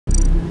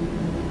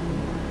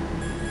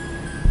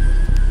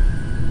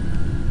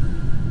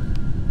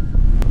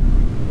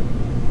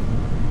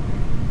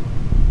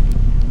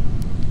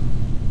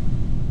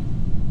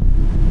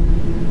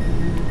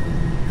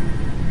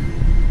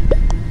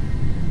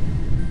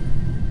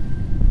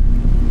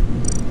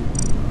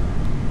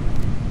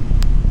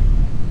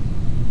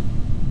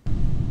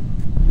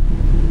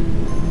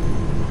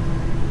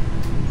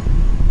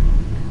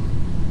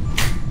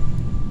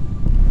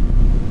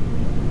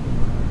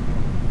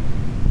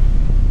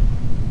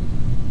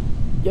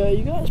Yeah,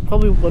 you guys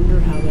probably wonder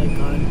how I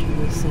got into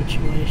this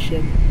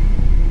situation.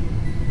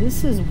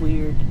 This is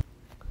weird.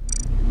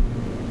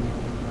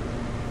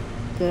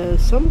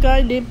 Some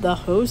guy named the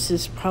host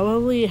is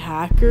probably a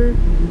hacker.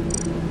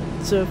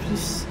 So if you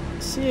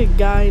see a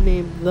guy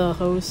named the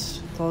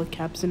host with all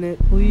caps in it,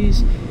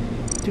 please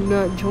do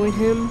not join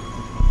him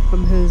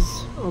from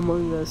his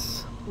Among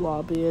Us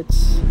lobby.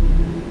 It's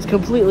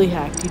completely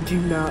hacked. You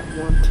do not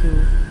want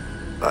to.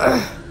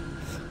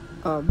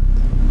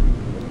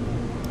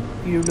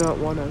 You do not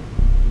want to.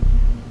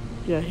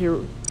 Yeah, here.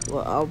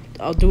 Well,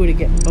 I'll do it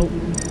again. Oh,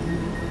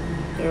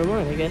 never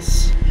mind. I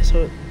guess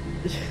so.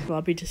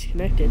 Lobby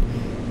disconnected.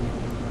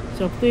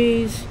 So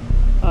please,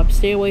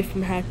 stay away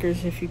from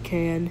hackers if you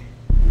can,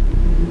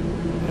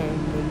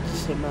 and then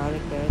just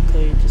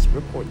automatically just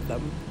report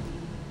them,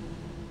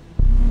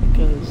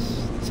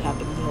 because this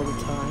happens all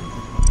the time.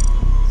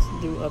 It's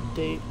a new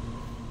update.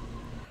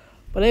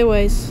 But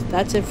anyways,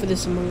 that's it for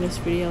this Among Us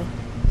video.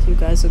 See you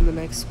guys in the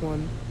next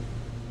one.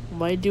 I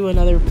might do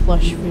another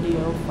plush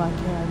video if I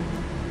can.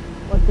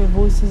 Like, my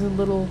voice is a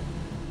little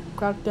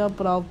cracked up,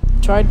 but I'll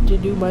try to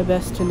do my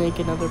best to make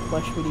another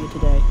plush video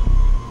today.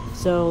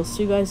 So,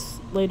 see you guys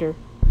later.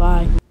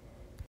 Bye.